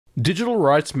Digital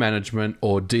rights management,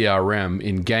 or DRM,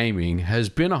 in gaming has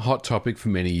been a hot topic for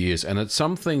many years, and it's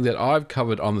something that I've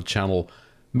covered on the channel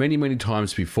many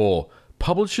times before.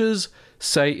 Publishers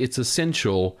say it's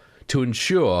essential to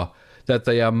ensure that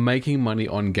they are making money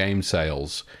on game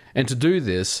sales, and to do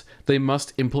this, they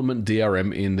must implement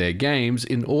DRM in their games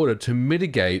in order to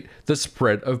mitigate the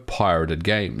spread of pirated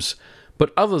games.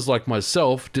 But others like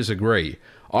myself disagree.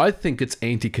 I think it's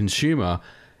anti-consumer,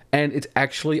 and it's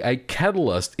actually a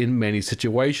catalyst in many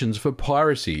situations for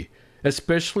piracy.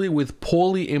 Especially with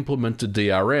poorly implemented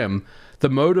DRM, the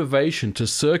motivation to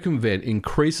circumvent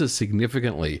increases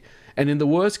significantly, and in the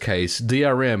worst case,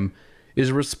 DRM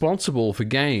is responsible for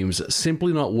games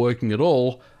simply not working at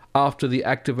all after the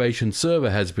activation server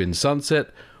has been sunset,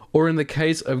 or in the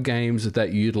case of games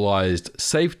that utilized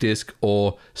SafeDisk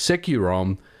or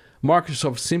SecuROM,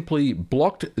 Microsoft simply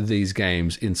blocked these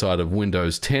games inside of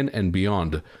Windows 10 and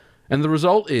beyond. And the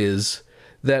result is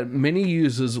that many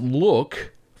users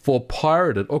look for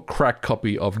pirated or cracked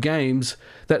copy of games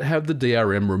that have the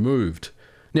DRM removed.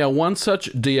 Now, one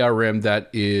such DRM that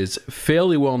is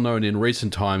fairly well known in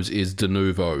recent times is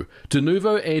Denuvo.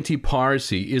 Denuvo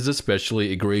Anti-Piracy is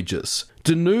especially egregious.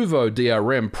 Denuvo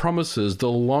DRM promises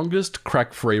the longest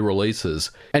crack-free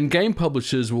releases, and game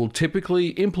publishers will typically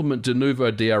implement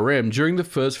Denuvo DRM during the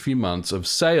first few months of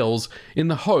sales in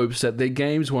the hopes that their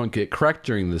games won't get cracked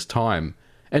during this time.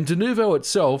 And Denuvo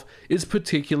itself is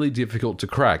particularly difficult to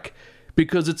crack,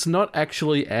 because it's not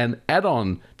actually an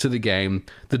add-on to the game.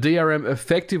 The DRM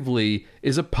effectively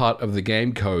is a part of the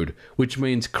game code, which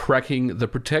means cracking the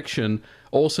protection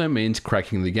also means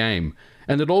cracking the game.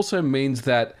 And it also means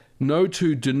that no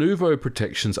two Denuvo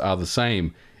protections are the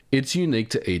same. It's unique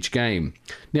to each game.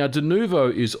 Now,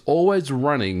 Denuvo is always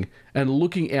running and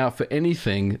looking out for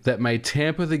anything that may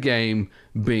tamper the game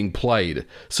being played.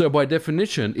 So by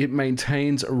definition, it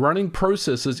maintains running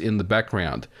processes in the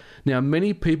background. Now,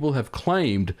 many people have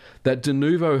claimed that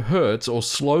Denuvo hurts or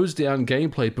slows down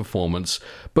gameplay performance,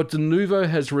 but Denuvo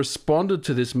has responded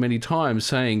to this many times,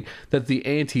 saying that the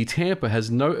anti-tamper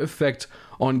has no effect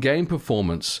on game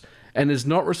performance and is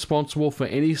not responsible for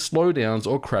any slowdowns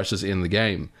or crashes in the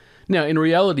game. Now, in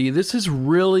reality, this is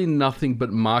really nothing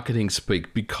but marketing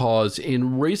speak, because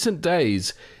in recent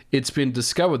days, it's been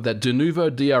discovered that Denuvo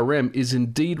DRM is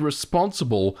indeed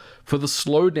responsible for the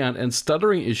slowdown and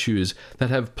stuttering issues that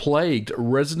have plagued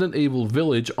Resident Evil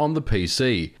Village on the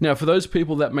PC. Now, for those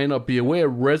people that may not be aware,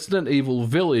 Resident Evil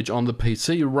Village on the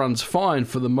PC runs fine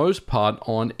for the most part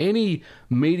on any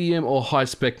medium or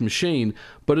high-spec machine,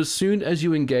 but as soon as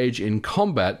you engage in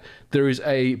combat, there is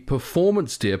a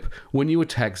performance dip when you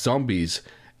attack zombies.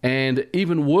 And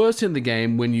even worse in the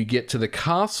game, when you get to the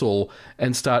castle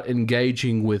and start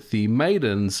engaging with the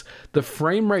maidens, the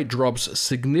frame rate drops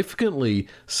significantly,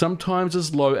 sometimes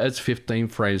as low as 15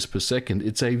 frames per second.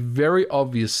 It's a very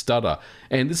obvious stutter,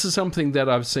 and this is something that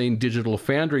I've seen Digital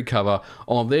Foundry cover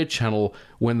on their channel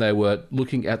when they were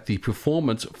looking at the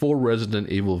performance for Resident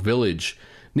Evil Village.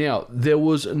 Now, there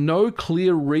was no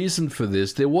clear reason for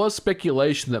this. There was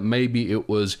speculation that maybe it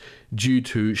was due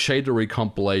to shader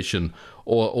recompilation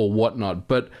or whatnot,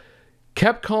 but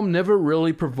Capcom never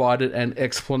really provided an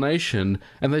explanation,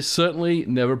 and they certainly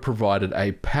never provided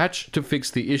a patch to fix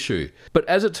the issue. But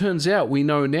as it turns out, we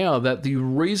know now that the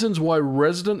reasons why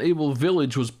Resident Evil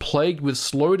Village was plagued with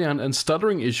slowdown and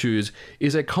stuttering issues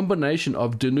is a combination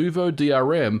of Denuvo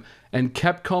DRM and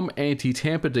Capcom Anti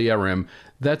Tamper DRM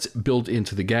that's built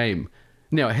into the game.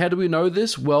 Now, how do we know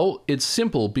this? Well, it's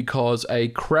simple, because a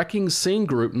cracking scene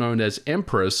group known as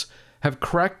Empress have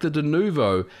cracked the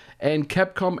Denuvo and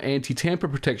Capcom Anti-Tamper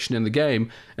protection in the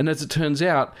game, and as it turns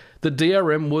out, the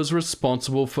DRM was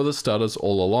responsible for the stutters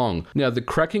all along. Now, the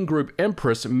cracking group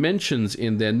Empress mentions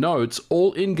in their notes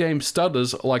all in-game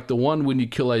stutters, like the one when you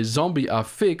kill a zombie, are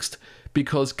fixed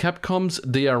because Capcom's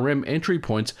DRM entry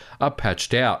points are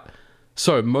patched out.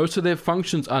 So most of their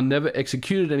functions are never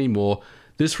executed anymore.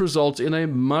 This results in a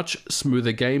much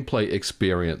smoother gameplay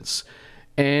experience.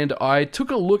 And I took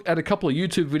a look at a couple of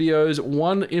YouTube videos,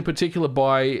 one in particular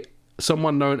by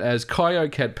someone known as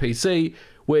KyoCat PC,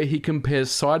 where he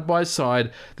compares side by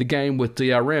side the game with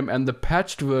DRM and the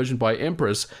patched version by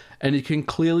Empress, and you can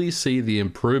clearly see the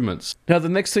improvements. Now, the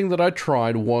next thing that I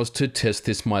tried was to test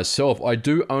this myself. I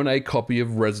do own a copy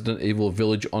of Resident Evil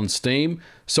Village on Steam,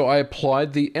 so I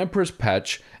applied the Empress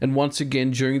patch, and once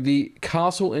again during the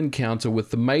castle encounter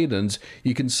with the maidens,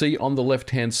 you can see on the left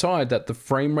hand side that the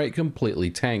frame rate completely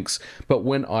tanks, but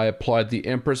when I applied the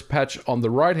Empress patch on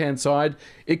the right hand side,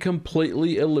 it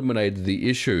completely eliminated the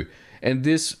issue. And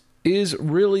this is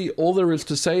really all there is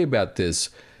to say about this.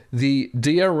 The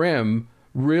DRM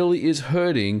really is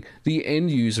hurting the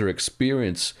end user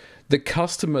experience. The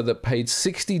customer that paid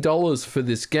 $60 for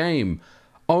this game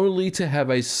only to have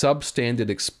a substandard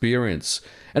experience.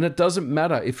 And it doesn't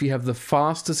matter if you have the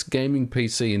fastest gaming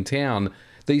PC in town,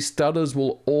 these stutters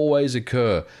will always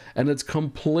occur. And it's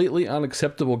completely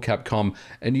unacceptable, Capcom,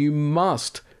 and you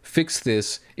must fix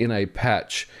this in a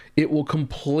patch. It will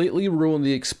completely ruin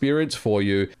the experience for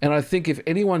you. And I think if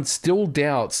anyone still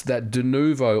doubts that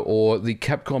Denuvo or the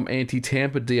Capcom Anti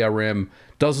Tamper DRM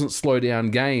doesn't slow down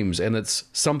games and it's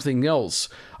something else,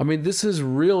 I mean, this is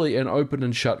really an open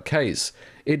and shut case.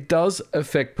 It does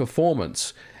affect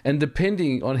performance, and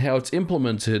depending on how it's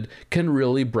implemented, can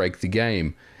really break the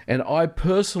game. And I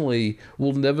personally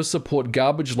will never support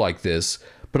garbage like this,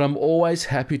 but I'm always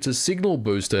happy to signal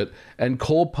boost it and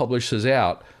call publishers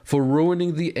out for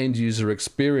ruining the end user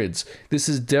experience. This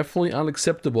is definitely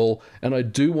unacceptable, and I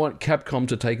do want Capcom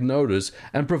to take notice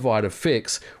and provide a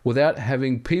fix without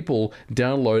having people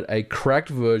download a cracked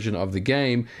version of the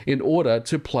game in order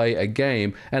to play a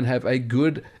game and have a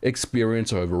good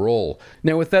experience overall.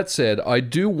 Now, with that said, I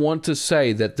do want to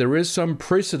say that there is some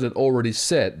precedent already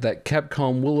set that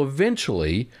Capcom will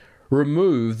eventually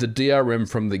remove the DRM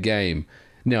from the game.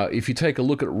 Now, if you take a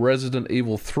look at Resident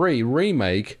Evil 3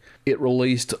 Remake, it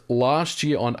released last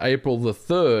year on April the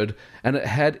 3rd, and it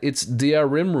had its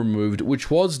DRM removed, which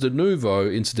was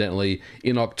Denuvo, incidentally,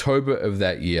 in October of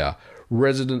that year.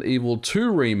 Resident Evil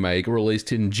 2 Remake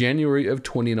released in January of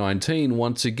 2019,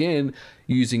 once again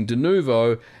using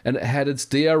Denuvo, and it had its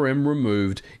DRM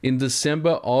removed in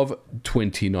December of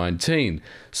 2019.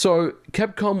 So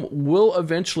Capcom will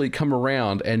eventually come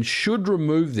around and should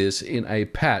remove this in a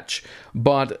patch,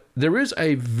 but there is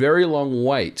a very long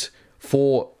wait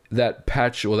for that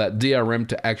patch or that DRM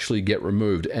to actually get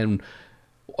removed. And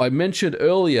I mentioned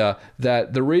earlier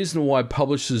that the reason why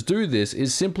publishers do this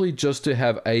is simply just to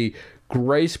have a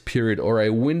grace period or a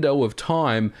window of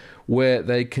time where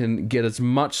they can get as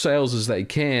much sales as they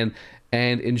can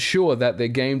and ensure that their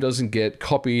game doesn't get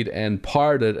copied and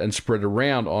pirated and spread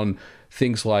around on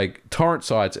things like torrent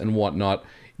sites and whatnot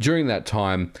during that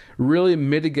time, really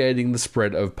mitigating the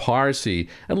spread of piracy.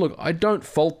 And look, I don't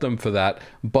fault them for that,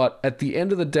 but at the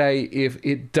end of the day, if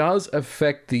it does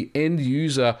affect the end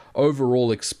user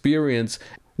overall experience,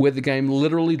 where the game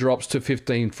literally drops to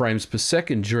 15 frames per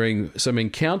second during some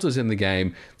encounters in the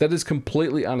game, that is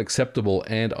completely unacceptable.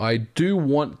 And I do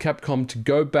want Capcom to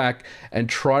go back and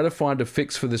try to find a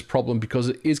fix for this problem, because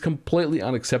it is completely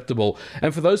unacceptable.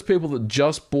 And for those people that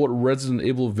just bought Resident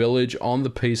Evil Village on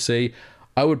the PC,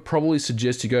 I would probably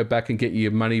suggest you go back and get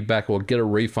your money back or get a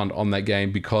refund on that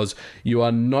game, because you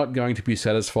are not going to be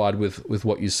satisfied with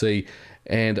what you see.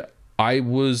 And I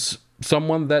was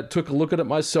someone that took a look at it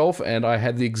myself, and I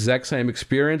had the exact same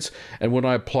experience. And when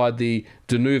I applied the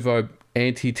Denuvo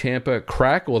Anti-Tamper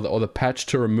crack or the patch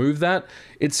to remove that,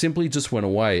 it simply just went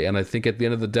away. And I think at the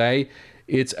end of the day,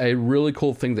 it's a really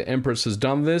cool thing that Empress has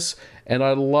done this, and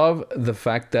I love the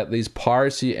fact that these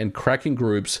piracy and cracking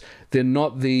groups, they're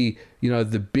not the, you know,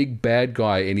 the big bad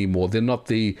guy anymore. They're not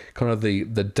the kind of the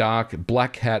dark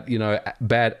black hat, you know,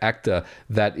 bad actor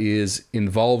that is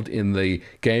involved in the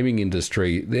gaming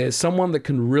industry. They're someone that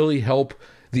can really help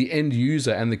the end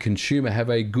user and the consumer have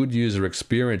a good user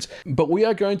experience. But we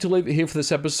are going to leave it here for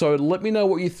this episode. Let me know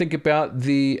what you think about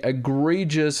the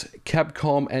egregious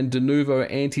Capcom and Denuvo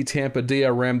Anti-Tamper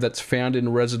DRM that's found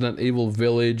in Resident Evil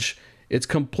Village. It's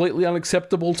completely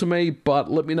unacceptable to me, but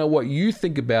let me know what you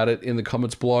think about it in the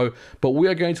comments below. But we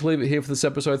are going to leave it here for this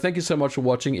episode. Thank you so much for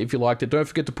watching. If you liked it, don't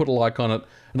forget to put a like on it,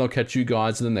 and I'll catch you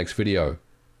guys in the next video.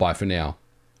 Bye for now.